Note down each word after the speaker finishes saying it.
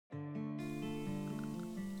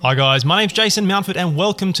Hi guys, my name's Jason Mountford and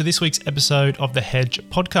welcome to this week's episode of the Hedge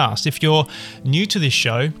Podcast. If you're new to this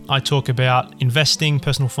show, I talk about investing,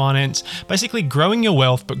 personal finance, basically growing your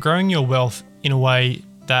wealth, but growing your wealth in a way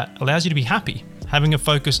that allows you to be happy, having a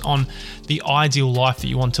focus on the ideal life that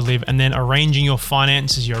you want to live, and then arranging your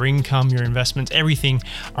finances, your income, your investments, everything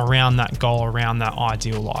around that goal, around that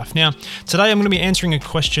ideal life. Now, today I'm going to be answering a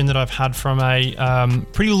question that I've had from a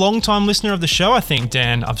pretty long-time listener of the show, I think,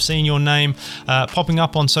 Dan. I've seen your name popping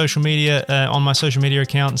up on social media, on my social media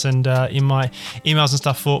accounts and in my emails and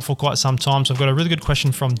stuff for quite some time. So I've got a really good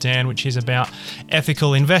question from Dan, which is about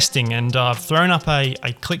ethical investing. And I've thrown up a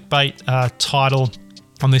clickbait title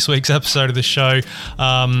on this week's episode of the show,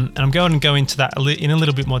 and I'm going to go into that in a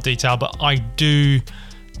little bit more detail, but I do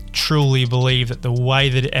truly believe that the way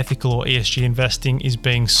that ethical or ESG investing is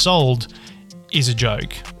being sold is a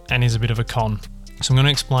joke and is a bit of a con. So I'm going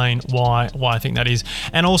to explain why I think that is.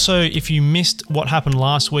 And also, if you missed what happened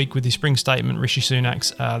last week with the spring statement, Rishi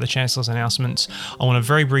Sunak's, the Chancellor's announcements, I want to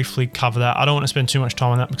very briefly cover that. I don't want to spend too much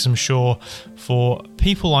time on that because I'm sure for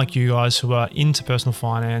people like you guys who are into personal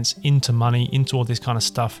finance, into money, into all this kind of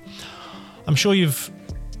stuff, I'm sure you've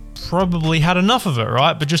probably had enough of it,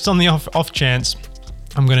 right? But just on the off chance,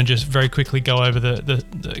 I'm going to just very quickly go over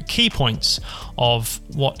the key points of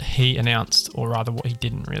what he announced, or rather what he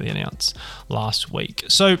didn't really announce last week.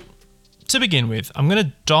 So to begin with, I'm going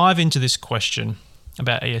to dive into this question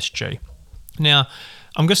about ESG. Now,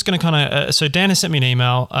 I'm just going to kind of, so Dan has sent me an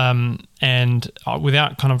email and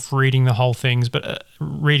without kind of reading the whole thing,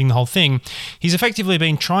 he's effectively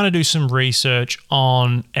been trying to do some research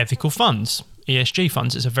on ethical funds, ESG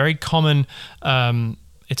funds. It's a very common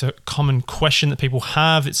It's a common question that people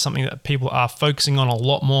have. It's something that people are focusing on a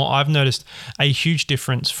lot more. I've noticed a huge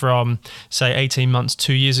difference from, say, 18 months,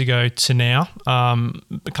 2 years ago to now.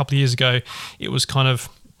 A couple of years ago, it was kind of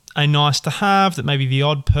a nice to have that maybe the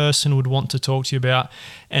odd person would want to talk to you about.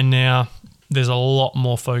 And now there's a lot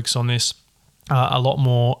more focus on this, a lot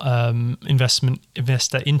more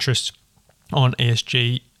investor interest on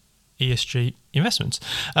ESG investments.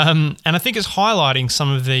 And I think it's highlighting some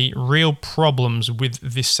of the real problems with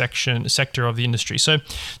this sector of the industry. So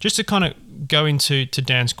just to kind of go into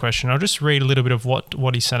Dan's question, I'll just read a little bit of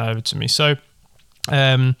what he sent over to me. So,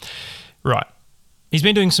 right. He's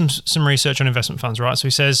been doing some research on investment funds, right? So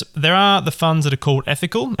he says, there are the funds that are called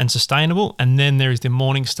ethical and sustainable, and then there is the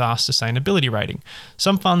Morningstar sustainability rating.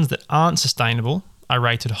 Some funds that aren't sustainable are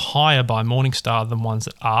rated higher by Morningstar than ones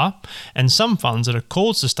that are, and some funds that are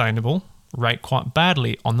called sustainable rate quite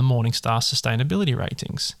badly on the Morningstar sustainability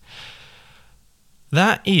ratings.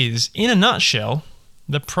 That is, in a nutshell,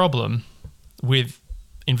 the problem with,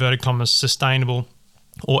 inverted commas, sustainable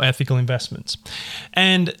or ethical investments.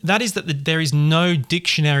 And that is that there is no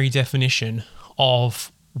dictionary definition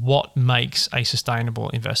of what makes a sustainable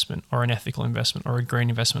investment or an ethical investment or a green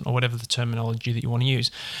investment or whatever the terminology that you want to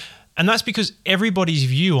use. And that's because everybody's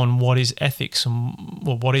view on what is ethics and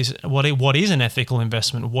what is an ethical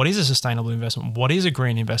investment, what is a sustainable investment, what is a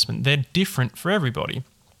green investment, they're different for everybody.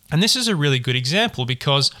 And this is a really good example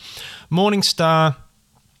because Morningstar,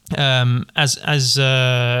 I've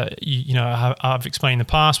explained in the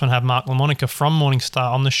past when I had Mark LaMonica from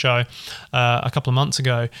Morningstar on the show a couple of months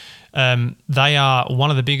ago, they are one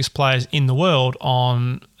of the biggest players in the world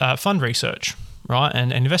on fund research. Right,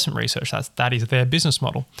 and investment research, that is their business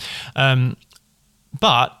model. But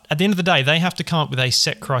at the end of the day, they have to come up with a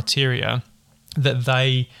set criteria that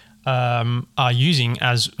they are using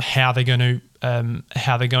as how they're going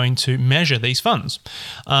to measure these funds.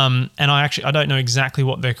 And I don't know exactly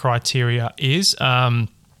what their criteria is,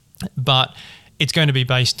 but it's going to be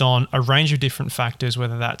based on a range of different factors,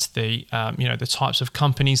 whether that's the types of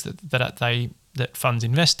companies that funds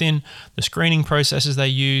invest in, the screening processes they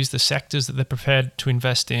use, the sectors that they're prepared to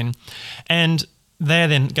invest in. And they're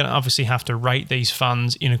then going to obviously have to rate these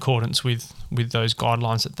funds in accordance with those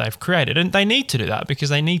guidelines that they've created. And they need to do that because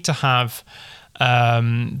they need to have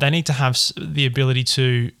the ability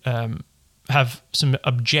to have some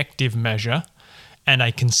objective measure and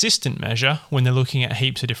a consistent measure when they're looking at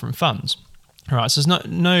heaps of different funds. All right, so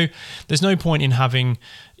there's no point in having,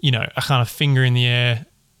 a kind of finger in the air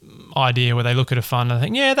idea where they look at a fund and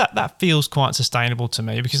think, yeah, that feels quite sustainable to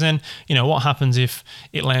me, because then, what happens if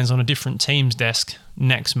it lands on a different team's desk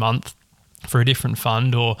next month for a different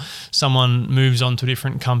fund, or someone moves on to a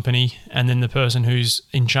different company and then the person who's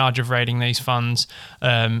in charge of rating these funds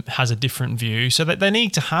has a different view. So that they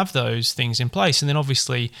need to have those things in place. And then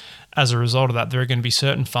obviously, as a result of that, there are going to be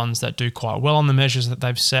certain funds that do quite well on the measures that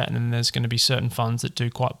they've set, and then there's going to be certain funds that do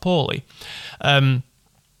quite poorly.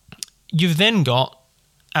 You've then got,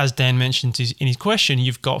 as Dan mentioned in his question,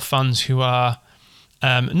 you've got funds who are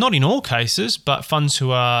Not in all cases, but funds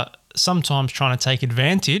who are sometimes trying to take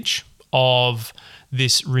advantage of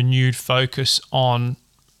this renewed focus on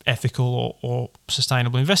ethical or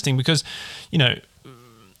sustainable investing. Because,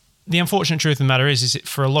 the unfortunate truth of the matter is that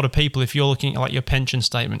for a lot of people, if you're looking at like your pension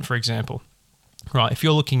statement, for example, right, if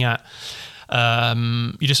you're looking at,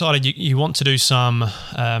 you decided you want to do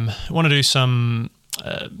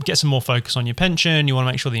get some more focus on your pension, you want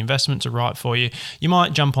to make sure the investments are right for you, you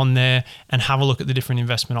might jump on there and have a look at the different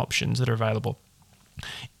investment options that are available.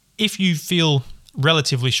 If you feel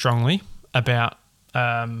relatively strongly about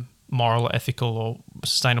moral, ethical, or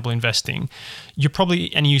sustainable investing,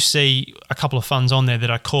 you see a couple of funds on there that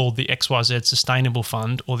are called the XYZ Sustainable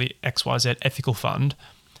Fund or the XYZ Ethical Fund,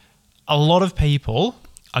 a lot of people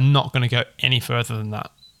are not going to go any further than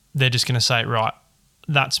that. They're just going to say, right,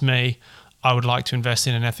 that's me. I would like to invest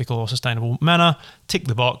in an ethical or sustainable manner. Tick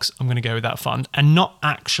the box. I'm going to go with that fund, and not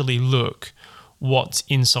actually look what's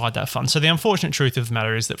inside that fund. So the unfortunate truth of the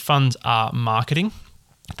matter is that funds are marketing.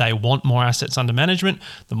 They want more assets under management.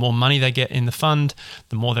 The more money they get in the fund,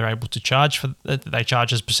 the more they're able to charge they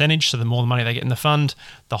charge as percentage. So the more money they get in the fund,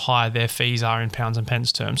 the higher their fees are in pounds and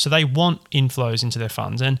pence terms. So they want inflows into their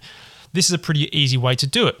funds. And this is a pretty easy way to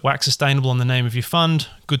do it. Whack sustainable on the name of your fund.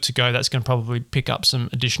 Good to go. That's going to probably pick up some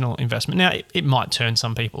additional investment. Now, it might turn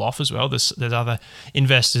some people off as well. There's other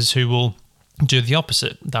investors who will do the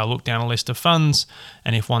opposite. They'll look down a list of funds,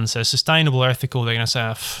 and if one says sustainable or ethical, they're going to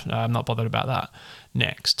say, no, I'm not bothered about that.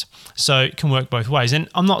 Next. So it can work both ways. And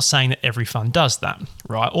I'm not saying that every fund does that,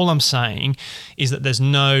 right? All I'm saying is that there's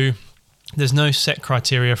no set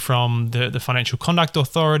criteria from the Financial Conduct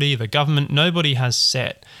Authority, the government. Nobody has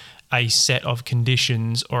set a set of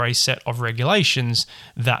conditions or a set of regulations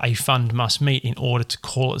that a fund must meet in order to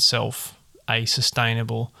call itself a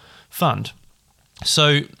sustainable fund.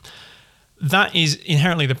 So that is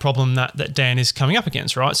inherently the problem that Dan is coming up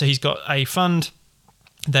against, right? So he's got a fund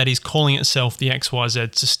that is calling itself the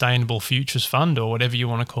XYZ Sustainable Futures Fund, or whatever you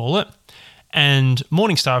want to call it. And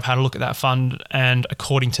Morningstar have had a look at that fund, and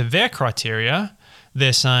according to their criteria,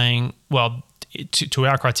 they're saying, well, to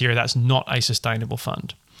our criteria, that's not a sustainable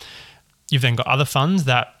fund. You've then got other funds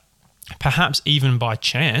that perhaps even by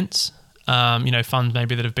chance, funds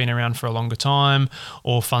maybe that have been around for a longer time,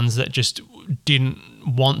 or funds that just didn't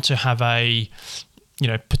want to have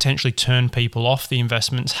potentially turn people off the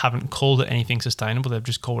investments, haven't called it anything sustainable. They've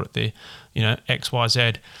just called it the,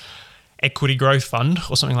 XYZ Equity Growth Fund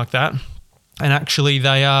or something like that. And actually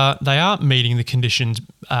they are meeting the conditions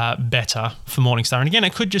better for Morningstar. And again,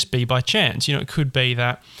 it could just be by chance. It could be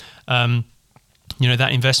that,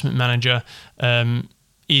 that investment manager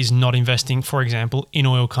is not investing, for example, in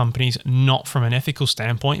oil companies, not from an ethical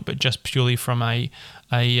standpoint, but just purely from an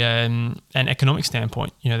economic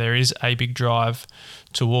standpoint. There is a big drive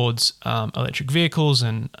towards electric vehicles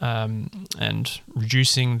and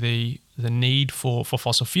reducing the need for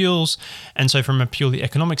fossil fuels. And so from a purely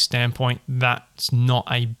economic standpoint, that's not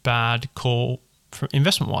a bad call for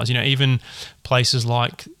investment-wise. Even places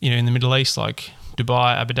like, in the Middle East, like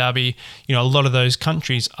Dubai, Abu Dhabi, a lot of those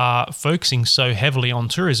countries are focusing so heavily on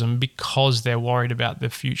tourism because they're worried about the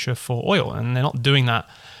future for oil. And they're not doing that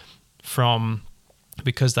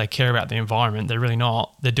because they care about the environment. They're really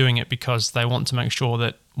not. They're doing it because they want to make sure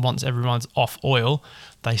that once everyone's off oil,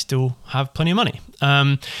 they still have plenty of money.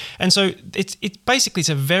 And so it's basically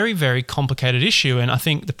a very, very complicated issue. And I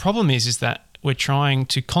think the problem is that we're trying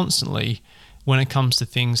to constantly, when it comes to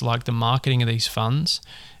things like the marketing of these funds,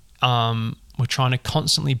 we're trying to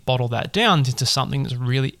constantly bottle that down into something that's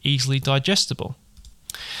really easily digestible.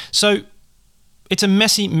 So it's a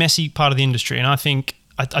messy, messy part of the industry. And I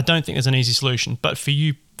don't think there's an easy solution. But for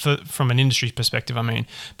you, from an industry perspective,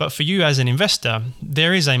 but for you as an investor,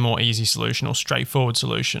 there is a more easy solution or straightforward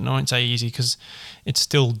solution. I won't say easy because it's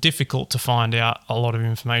still difficult to find out a lot of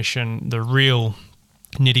information, the real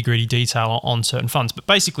nitty-gritty detail on certain funds. But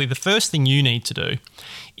basically, the first thing you need to do,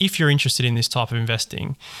 if you're interested in this type of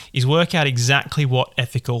investing, is work out exactly what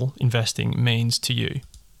ethical investing means to you.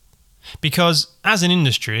 Because as an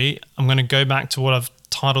industry, I'm going to go back to what I've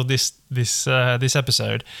titled this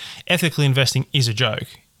episode. Ethical investing is a joke.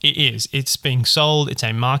 It is. It's being sold. It's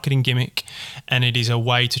a marketing gimmick, and it is a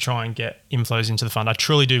way to try and get inflows into the fund. I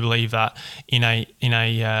truly do believe that in a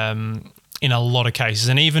lot of cases,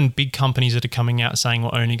 and even big companies that are coming out saying we're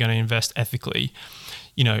only going to invest ethically,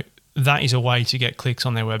 that is a way to get clicks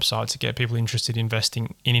on their website, to get people interested in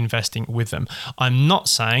investing with them. I'm not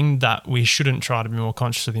saying that we shouldn't try to be more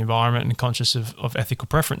conscious of the environment and conscious of ethical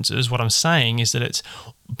preferences. What I'm saying is that it's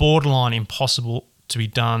borderline impossible to be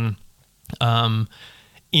done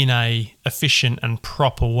in a efficient and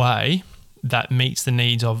proper way that meets the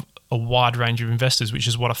needs of a wide range of investors, which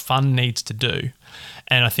is what a fund needs to do.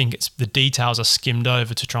 And I think it's the details are skimmed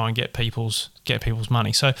over to try and get people's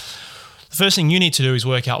money. So the first thing you need to do is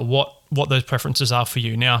work out what those preferences are for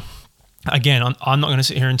you. Now, again, I'm not going to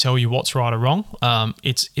sit here and tell you what's right or wrong.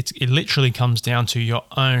 It literally comes down to your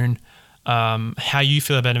own how you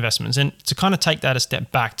feel about investments, and to kind of take that a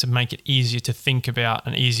step back to make it easier to think about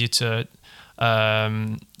and easier to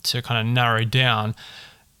kind of narrow down.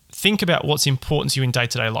 Think about what's important to you in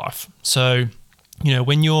day-to-day life. So,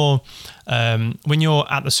 when you're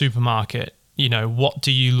at the supermarket, what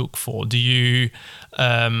do you look for? Do you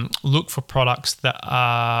look for products that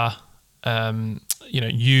are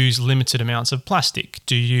use limited amounts of plastic?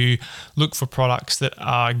 Do you look for products that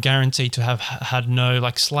are guaranteed to have had no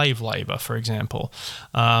slave labor, for example?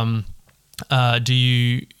 Do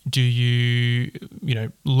you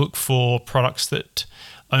look for products that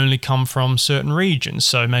only come from certain regions?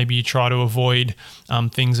 So maybe you try to avoid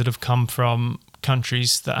things that have come from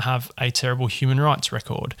countries that have a terrible human rights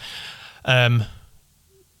record.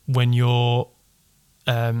 When you're,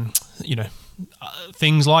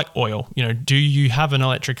 things like oil, do you have an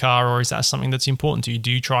electric car, or is that something that's important to you? Do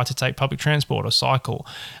you try to take public transport or cycle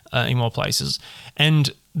in more places?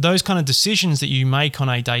 And those kind of decisions that you make on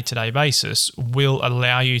a day-to-day basis will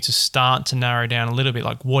allow you to start to narrow down a little bit,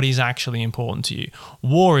 like what is actually important to you.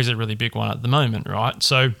 War is a really big one at the moment, right?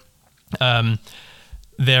 So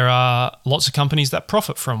there are lots of companies that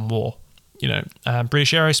profit from war.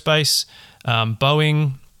 British Aerospace,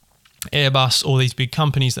 Boeing, Airbus, all these big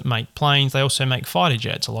companies that make planes. They also make fighter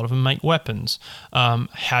jets. A lot of them make weapons.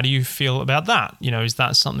 How do you feel about that? Is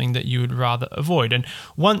that something that you would rather avoid? And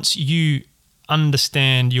once you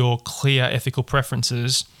understand your clear ethical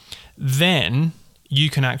preferences, then you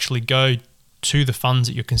can actually go to the funds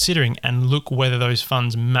that you're considering and look whether those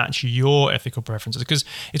funds match your ethical preferences. Because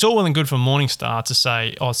it's all well and good for Morningstar to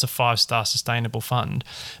say, oh, it's a 5-star sustainable fund.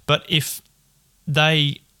 But if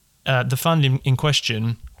the fund in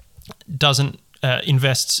question doesn't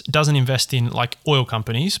invest in oil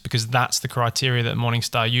companies, because that's the criteria that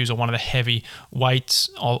Morningstar use, or one of the heavy weights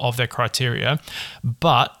of their criteria,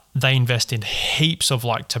 but they invest in heaps of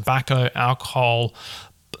tobacco, alcohol,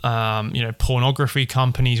 pornography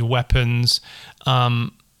companies, weapons.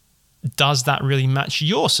 Does that really match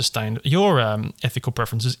your ethical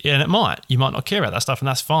preferences? And it might. You might not care about that stuff, and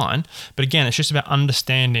that's fine. But again, it's just about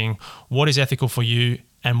understanding what is ethical for you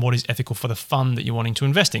and what is ethical for the fund that you're wanting to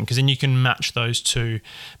invest in, because then you can match those two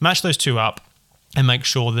up and make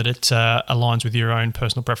sure that it aligns with your own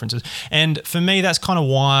personal preferences. And for me, that's kind of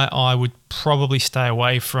why I would probably stay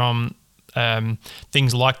away from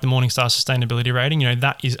things like the Morningstar sustainability rating.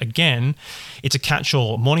 That is, again, it's a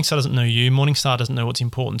catch-all. Morningstar doesn't know you. Morningstar doesn't know what's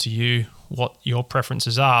important to you, what your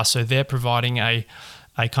preferences are. So they're providing a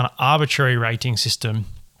kind of arbitrary rating system,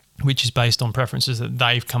 which is based on preferences that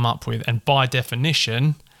they've come up with. And by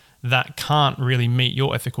definition, that can't really meet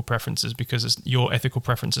your ethical preferences, because your ethical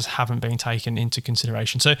preferences haven't been taken into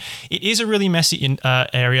consideration. So it is a really messy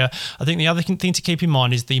area. I think the other thing to keep in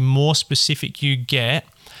mind is the more specific you get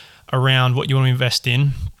around what you want to invest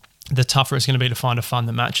in, the tougher it's going to be to find a fund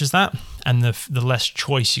that matches that, and the less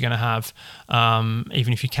choice you're going to have,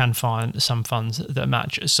 even if you can find some funds that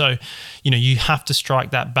match. So, you have to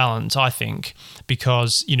strike that balance, I think,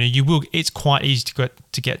 because, it's quite easy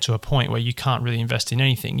to get to a point where you can't really invest in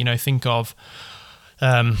anything. Think of,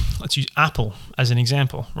 let's use Apple as an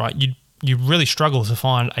example, right? You really struggle to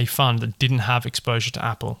find a fund that didn't have exposure to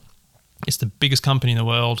Apple. It's the biggest company in the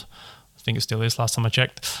world. I think it still is, last time I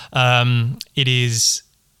checked. It is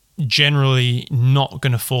generally not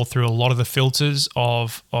going to fall through a lot of the filters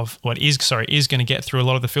of what is going to get through a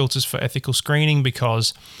lot of the filters for ethical screening,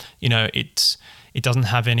 because it doesn't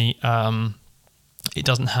have any it's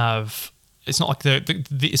not like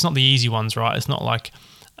it's not the easy ones, right? It's not like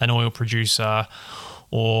an oil producer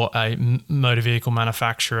or a motor vehicle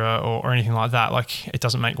manufacturer or anything like that. It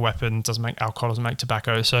doesn't make weapons, doesn't make alcohol, doesn't make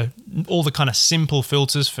tobacco. So all the kind of simple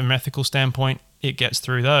filters from an ethical standpoint, it gets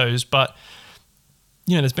through those. But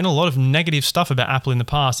there's been a lot of negative stuff about Apple in the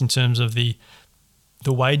past in terms of the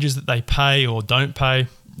wages that they pay or don't pay,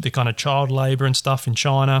 the kind of child labor and stuff in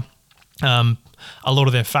China. A lot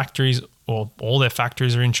of their factories, or all their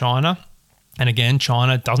factories, are in China. And again,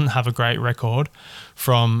 China doesn't have a great record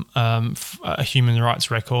from a human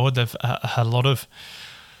rights record. They've had a lot of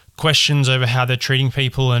questions over how they're treating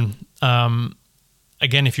people. And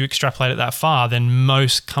again, if you extrapolate it that far, then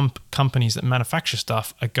most companies that manufacture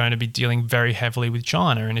stuff are going to be dealing very heavily with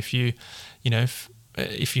China. And if you have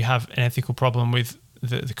an ethical problem with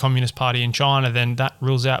the Communist Party in China, then that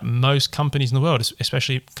rules out most companies in the world,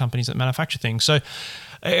 especially companies that manufacture things. So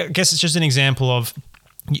I guess it's just an example of,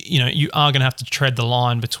 you are going to have to tread the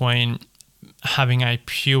line between having a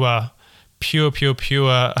pure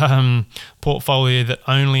portfolio that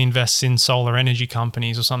only invests in solar energy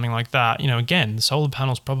companies or something like that. Again, the solar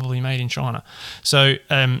panel's probably made in China. So,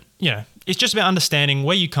 it's just about understanding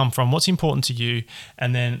where you come from, what's important to you,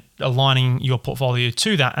 and then aligning your portfolio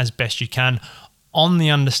to that as best you can, on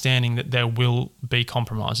the understanding that there will be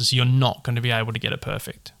compromises. You're not going to be able to get it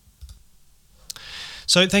perfect.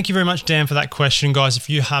 So thank you very much, Dan, for that question. Guys, if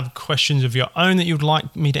you have questions of your own that you'd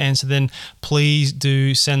like me to answer, then please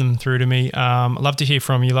do send them through to me. I'd love to hear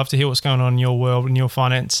from you. Love to hear what's going on in your world, in your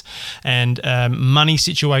finance and money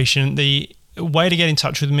situation. The way to get in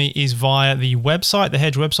touch with me is via the website, the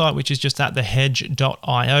Hedge website, which is just at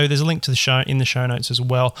thehedge.io. There's a link to the show in the show notes as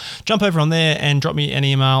well. Jump over on there and drop me an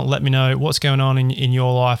email. Let me know what's going on in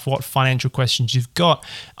your life, what financial questions you've got,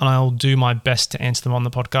 and I'll do my best to answer them on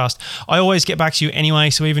the podcast. I always get back to you anyway,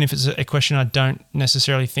 so even if it's a question I don't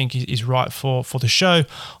necessarily think is right for the show,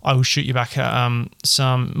 I will shoot you back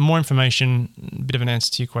some more information, a bit of an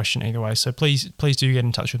answer to your question either way. So please do get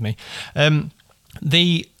in touch with me.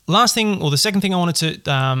 The last thing, or the second thing I wanted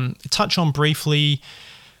to touch on briefly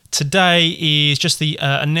today is just the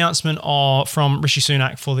announcement from Rishi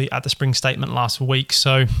Sunak at the spring statement last week.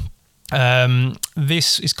 So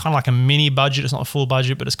this is kind of like a mini budget. It's not a full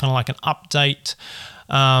budget, but it's kind of like an update.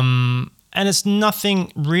 And it's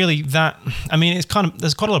nothing really that, there's quite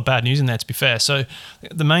a lot of bad news in there, to be fair. So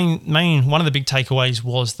the main one of the big takeaways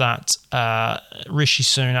was that Rishi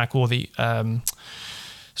Sunak, or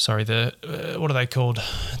what are they called?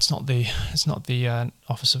 It's not the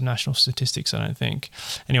Office of National Statistics, I don't think.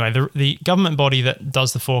 Anyway, the government body that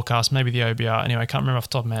does the forecast, maybe the OBR. Anyway, I can't remember off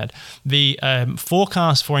the top of my head. The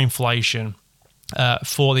forecast for inflation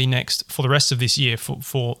for the rest of this year,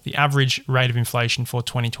 for the average rate of inflation for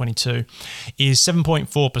 2022 is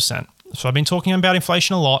 7.4%. So I've been talking about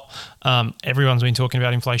inflation a lot. Everyone's been talking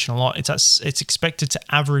about inflation a lot. It's expected to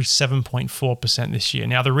average 7.4% this year.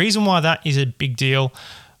 Now, the reason why that is a big deal,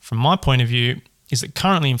 from my point of view, is that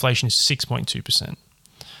currently inflation is 6.2%.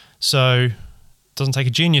 So it doesn't take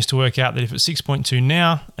a genius to work out that if it's 6.2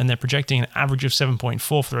 now and they're projecting an average of 7.4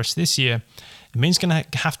 for the rest of this year, it means it's going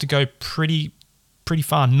to have to go pretty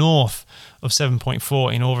far north of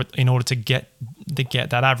 7.4 in order to get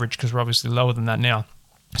that average, because we're obviously lower than that now.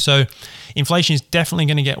 So inflation is definitely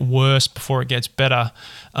going to get worse before it gets better.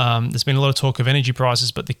 There's been a lot of talk of energy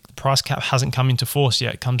prices, but the price cap hasn't come into force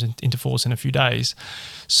yet. It comes into force in a few days.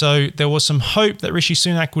 So there was some hope that Rishi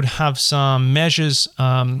Sunak would have some measures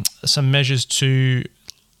to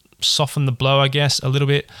soften the blow, I guess, a little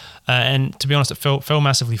bit. And to be honest, it fell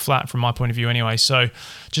massively flat from my point of view anyway. So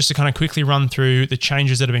just to kind of quickly run through the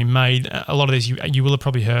changes that have been made, a lot of these you will have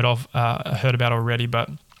probably heard about already, but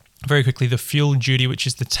very quickly, the fuel duty, which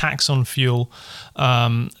is the tax on fuel,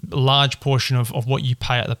 a large portion of what you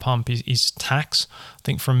pay at the pump is tax. I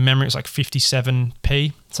think from memory, it's like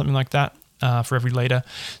 57p, something like that, for every litre.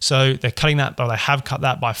 So they're cutting that, but they have cut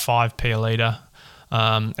that by 5p a litre.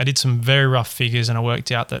 I did some very rough figures, and I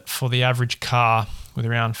worked out that for the average car with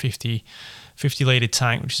around 50 litre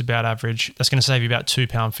tank, which is about average, that's going to save you about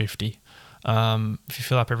 £2.50. If you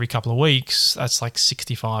fill up every couple of weeks, that's like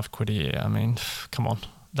 65 quid a year. I mean, come on.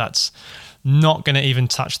 That's not going to even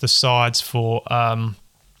touch the sides for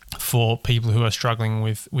people who are struggling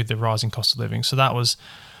with the rising cost of living. So that was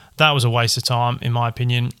a waste of time, in my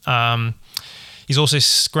opinion. He's also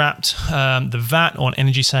scrapped the VAT on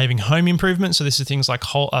energy-saving home improvements. So this is things like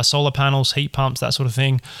solar panels, heat pumps, that sort of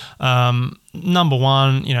thing. Number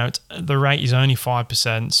one, the rate is only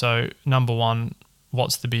 5%. So number one,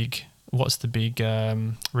 what's the big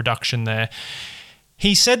reduction there?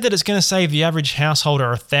 He said that it's going to save the average householder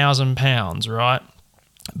 £1,000, right?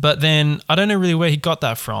 But then I don't know really where he got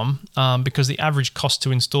that from, because the average cost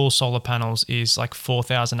to install solar panels is like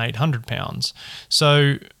 £4,800.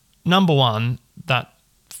 So number one, that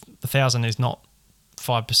 1,000 is not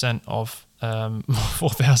 5% of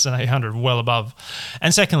 4,800, well above.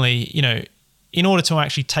 And secondly, in order to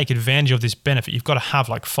actually take advantage of this benefit, you've got to have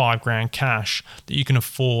like $5,000 cash that you can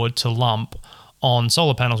afford to lump on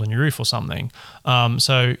solar panels on your roof or something.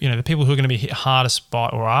 So, the people who are going to be hit hardest by,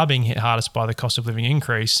 or are being hit hardest by, the cost of living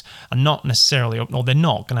increase are not necessarily, or they're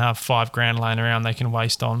not going to have $5,000 laying around they can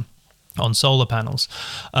waste on solar panels.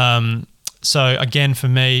 So again, for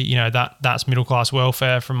me, that's middle class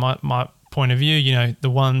welfare from my point of view. The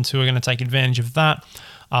ones who are going to take advantage of that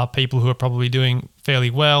are people who are probably doing fairly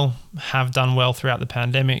well, have done well throughout the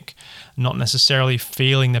pandemic, not necessarily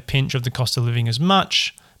feeling the pinch of the cost of living as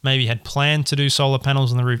much, maybe had planned to do solar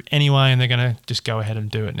panels on the roof anyway, and they're going to just go ahead and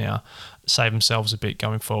do it now. save themselves a bit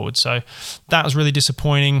going forward. So that was really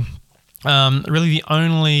disappointing. Really the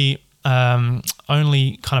only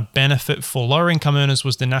kind of benefit for lower income earners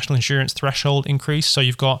was the national insurance threshold increase. So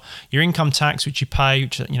you've got your income tax, which you pay,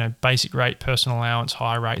 which, basic rate, personal allowance,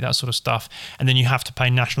 high rate, that sort of stuff. And then you have to pay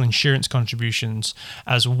national insurance contributions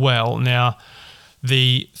as well. Now,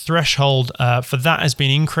 the threshold for that has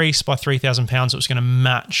been increased by £3,000. It was going to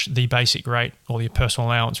match the basic rate, or the personal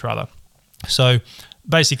allowance rather. So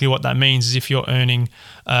basically what that means is if you're earning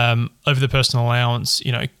over the personal allowance,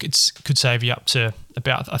 it could save you up to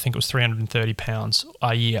about, I think it was £330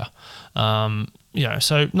 a year.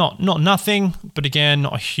 So not nothing, but again,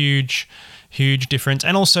 not a huge difference.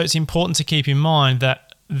 And also it's important to keep in mind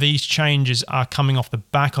that these changes are coming off the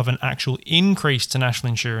back of an actual increase to national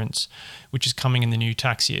insurance, which is coming in the new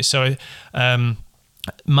tax year. So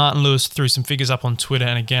Martin Lewis threw some figures up on Twitter,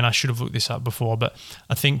 and again, I should have looked this up before, but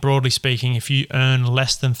I think broadly speaking, if you earn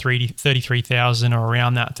less than $33,000 or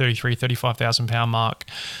around that £35,000 mark,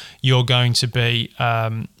 you're going to be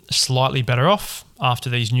slightly better off after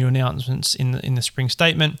these new announcements in the spring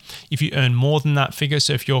statement. If you earn more than that figure,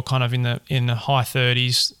 so if you're kind of in the high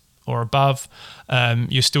 30s or above,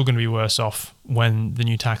 you're still going to be worse off when the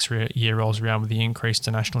new tax year rolls around with the increase to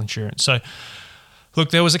national insurance. So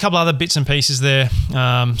look, there was a couple other bits and pieces there,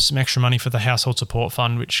 some extra money for the Household Support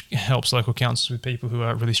Fund, which helps local councils with people who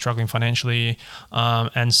are really struggling financially,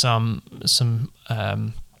 and some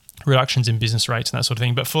reductions in business rates and that sort of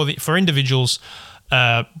thing. But for individuals,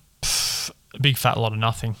 a big fat lot of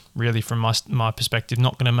nothing, really, from my perspective.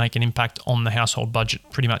 Not going to make an impact on the household budget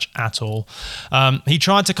pretty much at all. He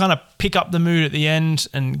tried to kind of pick up the mood at the end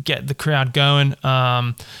and get the crowd going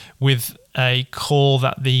with a call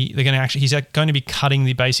that he's going to be cutting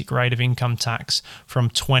the basic rate of income tax from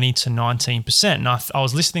 20 to 19%. And I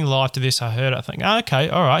was listening live to this. I heard it. I think, okay,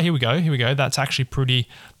 all right, here we go. That's actually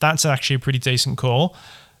a pretty decent call.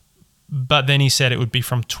 But then he said it would be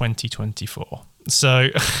from 2024. So,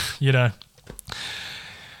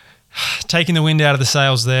 taking the wind out of the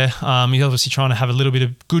sails there. He's obviously trying to have a little bit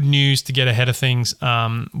of good news to get ahead of things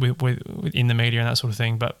in the media and that sort of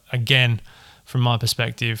thing. But again, from my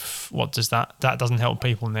perspective, what does that doesn't help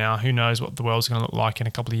people now. Who knows what the world's going to look like in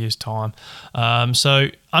a couple of years' time. So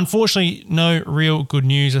unfortunately, no real good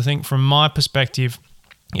news. I think from my perspective,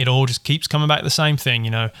 it all just keeps coming back to the same thing.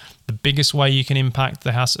 The biggest way you can impact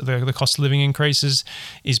the cost of living increases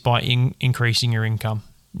is by increasing your income.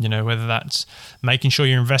 Whether that's making sure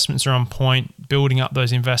your investments are on point, building up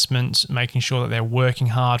those investments, making sure that they're working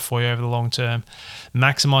hard for you over the long term,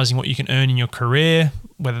 maximizing what you can earn in your career,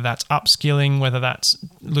 whether that's upskilling, whether that's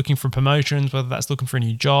looking for promotions, whether that's looking for a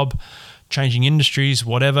new job, changing industries,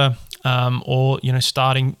 whatever, or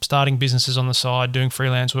starting businesses on the side, doing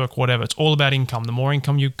freelance work, whatever. It's all about income. The more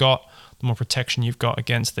income you've got, the more protection you've got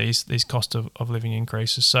against these cost of living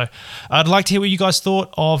increases. So I'd like to hear what you guys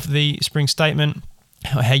thought of the spring statement,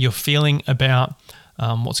 how you're feeling about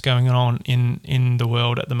what's going on in the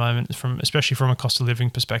world at the moment, especially from a cost of living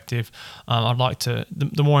perspective. I'd like to,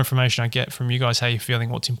 the more information I get from you guys, how you're feeling,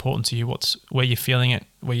 what's important to you, where you're feeling it,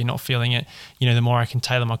 where you're not feeling it, the more I can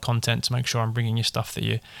tailor my content to make sure I'm bringing you stuff that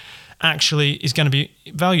you actually is going to be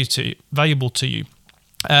valuable to you.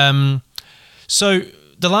 So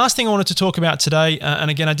the last thing I wanted to talk about today, and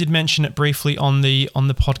again, I did mention it briefly on the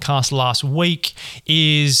podcast last week,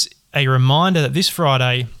 is a reminder that this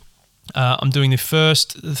Friday, I'm doing the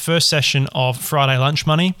first session of Friday Lunch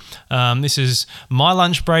Money. This is my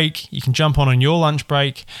lunch break. You can jump on your lunch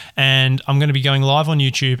break, and I'm going to be going live on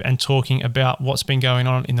YouTube and talking about what's been going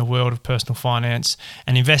on in the world of personal finance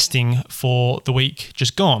and investing for the week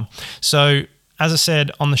just gone. So, as I said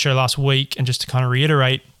on the show last week, and just to kind of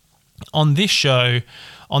reiterate, on this show,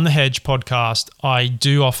 on the Hedge podcast, I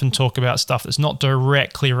do often talk about stuff that's not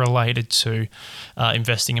directly related to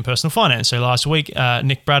investing in personal finance. So last week,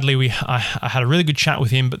 Nick Bradley, I had a really good chat with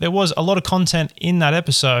him, but there was a lot of content in that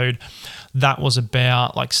episode that was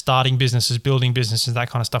about like starting businesses, building businesses, that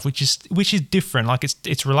kind of stuff, which is different. Like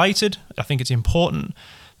it's related. I think it's important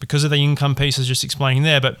because of the income piece I was just explaining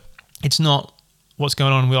there, but it's not what's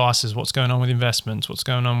going on with ISAs, what's going on with investments, what's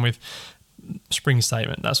going on with spring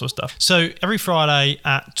statement, that sort of stuff. So every Friday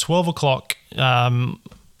at 12 o'clock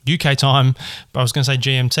UK time, but I was going to say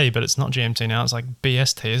GMT, but it's not GMT now. It's like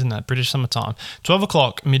BST, isn't that? British Summer Time. 12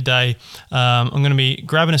 o'clock midday, I'm going to be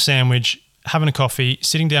grabbing a sandwich, having a coffee,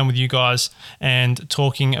 sitting down with you guys and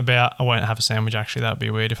talking about, I won't have a sandwich actually, that would be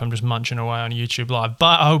weird if I'm just munching away on YouTube live,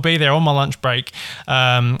 but I'll be there on my lunch break,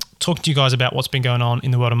 talking to you guys about what's been going on in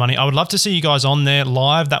the world of money. I would love to see you guys on there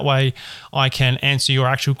live. That way I can answer your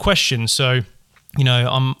actual questions. So,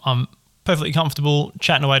 I'm perfectly comfortable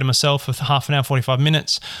chatting away to myself for half an hour, 45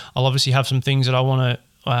 minutes. I'll obviously have some things that I want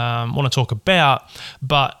to talk about,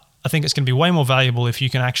 but I think it's going to be way more valuable if you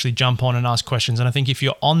can actually jump on and ask questions. And I think if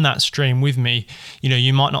you're on that stream with me,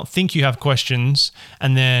 you might not think you have questions,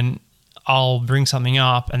 and then I'll bring something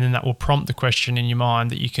up, and then that will prompt the question in your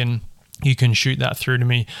mind that you can shoot that through to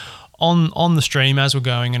me on the stream as we're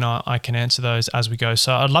going, and I can answer those as we go.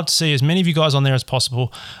 So I'd love to see as many of you guys on there as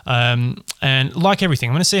possible. And like everything,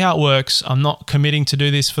 I'm going to see how it works. I'm not committing to do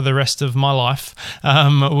this for the rest of my life.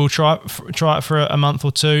 We'll try it for a month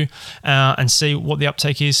or two and see what the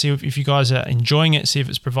uptake is, see if you guys are enjoying it, see if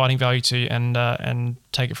it's providing value to you, and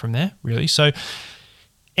take it from there, really. So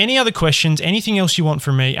any other questions, anything else you want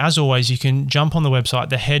from me, as always, you can jump on the website,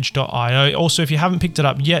 thehedge.io. Also, if you haven't picked it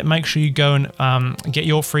up yet, make sure you go and get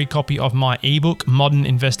your free copy of my ebook, Modern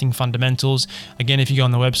Investing Fundamentals. Again, if you go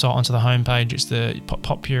on the website onto the homepage, it's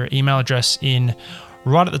pop your email address in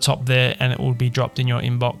right at the top there, and it will be dropped in your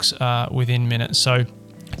inbox within minutes. So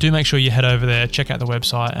do make sure you head over there, check out the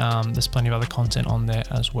website. There's plenty of other content on there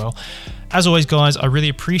as well. As always, guys, I really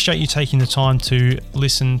appreciate you taking the time to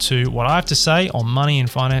listen to what I have to say on money and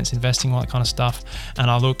finance, investing, all that kind of stuff. And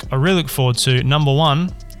I really look forward to, number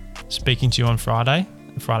one, speaking to you on Friday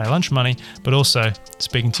Lunch Money, but also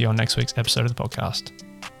speaking to you on next week's episode of the podcast.